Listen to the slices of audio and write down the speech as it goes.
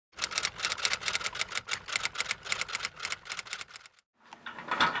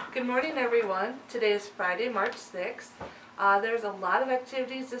Good morning, everyone. Today is Friday, March 6th. There's a lot of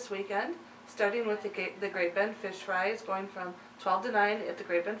activities this weekend, starting with the Great Bend Fish Fries going from 12 to 9 at the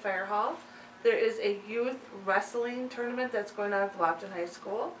Great Bend Fire Hall. There is a youth wrestling tournament that's going on at the Wahpeton High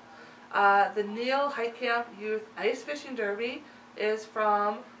School. The Neal High Camp Youth Ice Fishing Derby is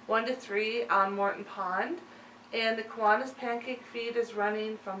from 1 to 3 on Morton Pond. And the Kiwanis Pancake Feed is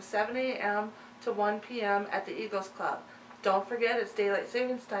running from 7 a.m. to 1 p.m. at the Eagles Club. Don't forget, it's daylight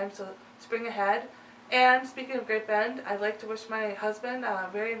savings time, so spring ahead. And speaking of Great Bend, I'd like to wish my husband a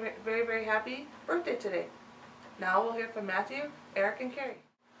very happy birthday today. Now we'll hear from Matthew, Eric, and Carrie.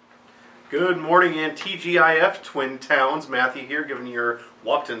 Good morning, and TGIF, Twin Towns. Matthew here, giving your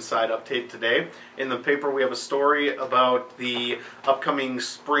Wahpeton side update today. In the paper, we have a story about the upcoming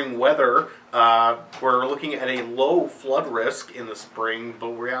spring weather. We're looking at a low flood risk in the spring, but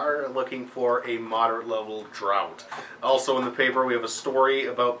we are looking for a moderate level drought. Also in the paper, we have a story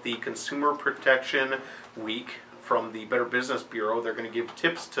about the Consumer Protection Week from the Better Business Bureau. They're going to give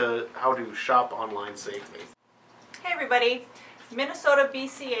tips to how to shop online safely. Hey everybody. Minnesota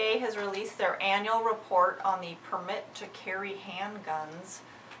BCA has released their annual report on the permit to carry handguns,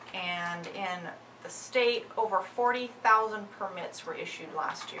 and in the state over 40,000 permits were issued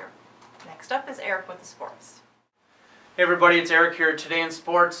last year. Next up is Eric with the sports. Hey everybody, it's Eric here. Today in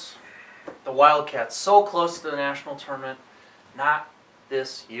sports, the Wildcats so close to the national tournament, not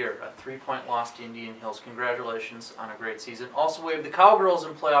this year. A 3-point loss to Indian Hills. Congratulations on a great season. Also, we have the Cowgirls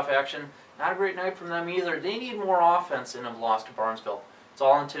in playoff action. Not a great night from them either. They need more offense and have lost to Barnesville. It's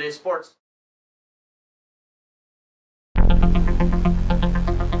all in today's sports.